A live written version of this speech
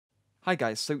Hi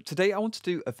guys, so today I want to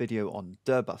do a video on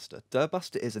Dirbuster.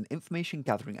 Dirbuster is an information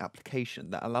gathering application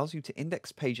that allows you to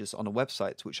index pages on a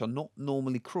website which are not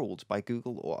normally crawled by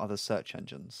Google or other search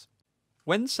engines.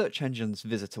 When search engines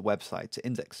visit a website to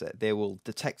index it, they will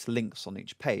detect links on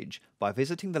each page. By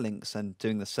visiting the links and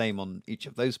doing the same on each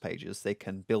of those pages, they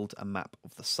can build a map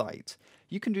of the site.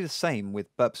 You can do the same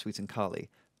with Burp Suite and Kali,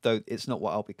 though it's not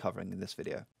what I'll be covering in this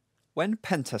video. When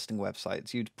pen testing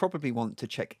websites, you'd probably want to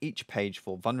check each page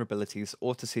for vulnerabilities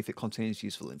or to see if it contains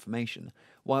useful information.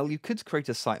 While you could create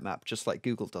a sitemap just like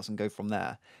Google does and go from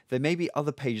there may be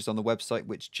other pages on the website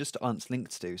which just aren't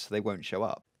linked to, so they won't show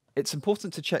up. It's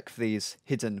important to check for these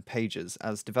hidden pages,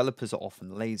 as developers are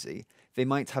often lazy. They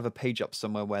might have a page up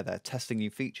somewhere where they're testing new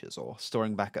features or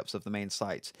storing backups of the main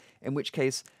site, in which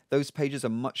case those pages are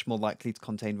much more likely to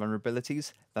contain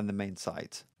vulnerabilities than the main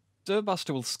site.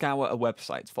 Dirbuster will scour a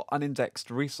website for unindexed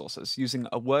resources using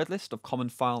a word list of common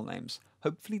file names,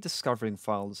 hopefully discovering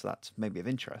files that may be of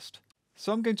interest.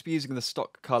 So I'm going to be using the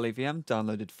stock Kali VM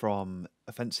downloaded from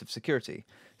Offensive Security.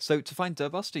 So to find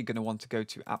Dirbuster, you're going to want to go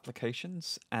to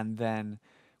Applications, and then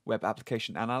Web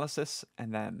Application Analysis,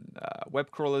 and then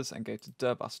Web Crawlers, and go to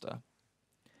Dirbuster.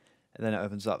 And then it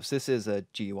opens up. So this is a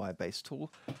GUI-based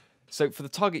tool. So for the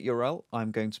target URL, I'm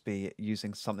going to be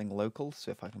using something local, so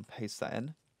if I can paste that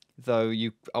in. Though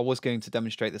I was going to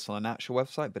demonstrate this on an actual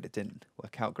website, but it didn't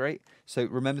work out great. So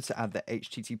remember to add the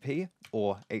HTTP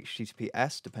or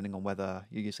HTTPS, depending on whether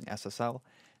you're using SSL.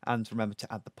 And remember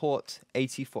to add the port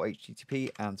 80 for HTTP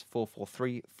and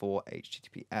 443 for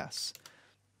HTTPS.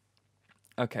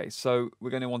 Okay, so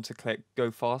we're going to want to click Go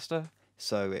Faster,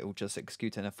 so it will just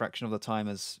execute in a fraction of the time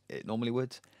as it normally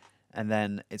would. And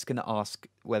then it's going to ask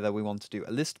whether we want to do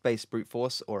a list-based brute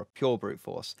force or a pure brute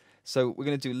force. So we're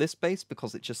going to do list-based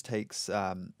because it just takes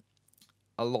a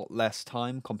lot less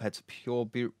time compared to pure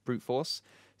brute force.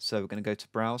 So we're going to go to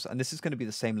browse, and this is going to be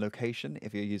the same location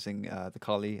if you're using the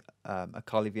Kali, a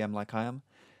Kali VM like I am.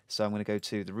 So I'm going to go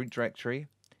to the root directory,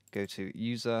 go to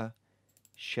user,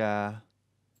 share,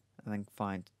 and then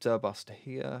find Dirbuster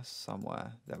here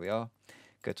somewhere. There we are.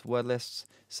 Go to word lists.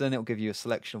 So then it will give you a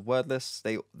selection of word lists.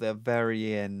 They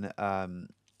vary in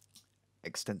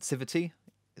extensivity.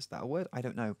 Is that a word? I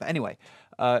don't know. But anyway,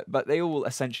 but they all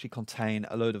essentially contain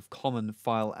a load of common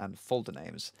file and folder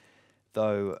names.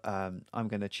 Though I'm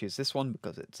going to choose this one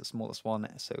because it's the smallest one,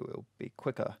 so it'll be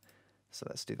quicker. So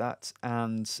let's do that.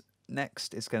 And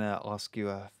next, it's going to ask you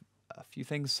a few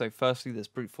things. So firstly, there's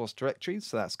brute force directories.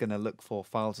 So that's going to look for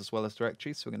files as well as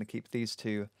directories. So we're going to keep these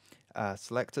two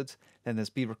selected. Then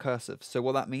there's be recursive. So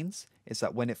what that means is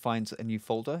that when it finds a new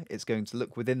folder, it's going to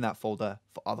look within that folder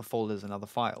for other folders and other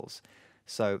files.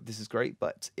 So this is great,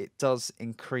 but it does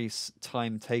increase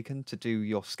time taken to do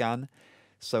your scan.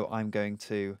 So I'm going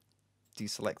to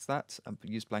deselect that and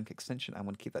use blank extension. I'm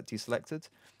going to keep that deselected.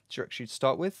 Directory to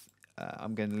start with,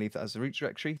 I'm going to leave that as the root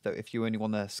directory, though if you only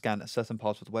want to scan a certain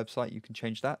part of the website, you can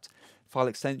change that. File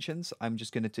extensions, I'm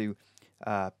just going to do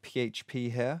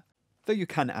PHP here, though you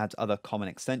can add other common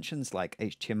extensions like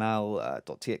HTML,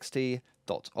 .txt,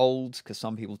 .old, because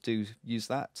some people do use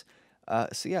that.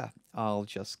 So yeah, I'll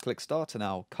just click start and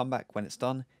I'll come back when it's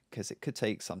done, because it could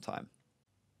take some time.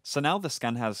 So now the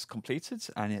scan has completed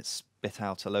and it's spit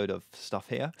out a load of stuff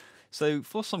here. So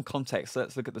for some context,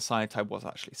 let's look at the site I was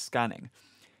actually scanning.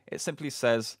 It simply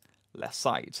says less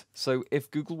site. So if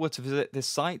Google were to visit this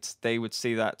site, they would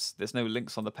see that there's no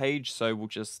links on the page, so we'll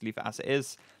just leave it as it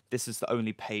is. This is the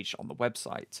only page on the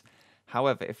website.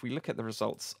 However, if we look at the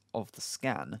results of the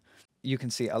scan, you can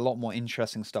see a lot more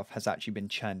interesting stuff has actually been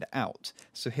churned out.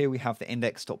 So here we have the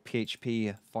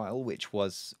index.php file,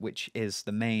 which is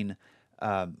the main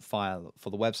file for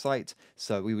the website.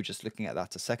 So we were just looking at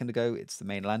that a second ago. It's the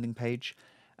main landing page.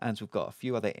 And we've got a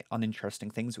few other uninteresting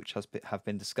things which have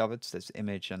been discovered. So there's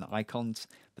image and icons.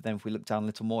 But then if we look down a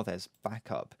little more, there's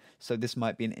backup. So this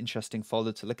might be an interesting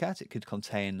folder to look at. It could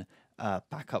contain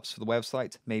backups for the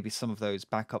website. Maybe some of those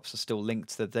backups are still linked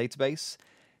to the database.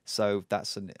 So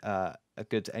that's a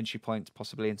good entry point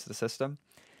possibly into the system.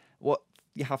 What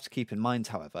you have to keep in mind,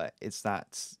 however, is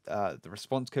that the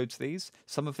response code to these,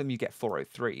 some of them you get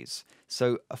 403s.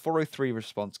 So a 403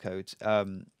 response code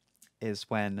is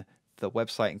when the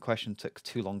website in question took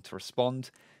too long to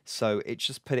respond. So it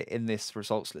just put it in this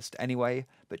results list anyway,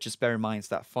 but just bear in mind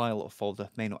that file or folder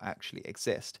may not actually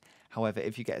exist. However,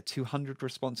 if you get a 200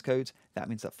 response code, that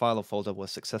means that file or folder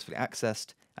was successfully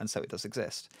accessed, and so it does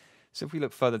exist. So if we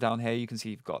look further down here, you can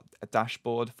see you've got a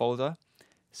dashboard folder.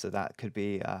 So that could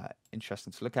be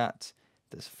interesting to look at.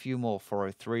 There's a few more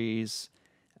 403s.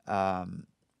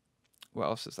 What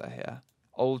else is there here?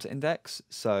 Old index.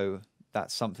 So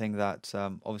That's something that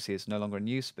obviously is no longer in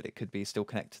use, but it could be still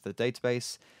connected to the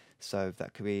database. So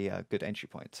that could be a good entry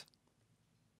point.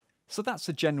 So that's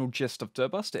the general gist of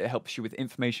Dirbuster. It helps you with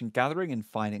information gathering and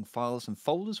finding files and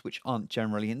folders which aren't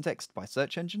generally indexed by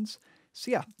search engines. So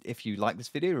yeah, if you like this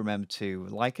video, remember to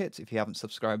like it. If you haven't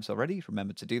subscribed already,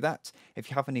 remember to do that. If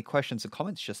you have any questions or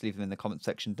comments, just leave them in the comment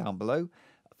section down below.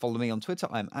 Follow me on Twitter,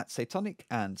 I'm @Satonic,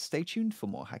 and stay tuned for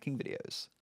more hacking videos.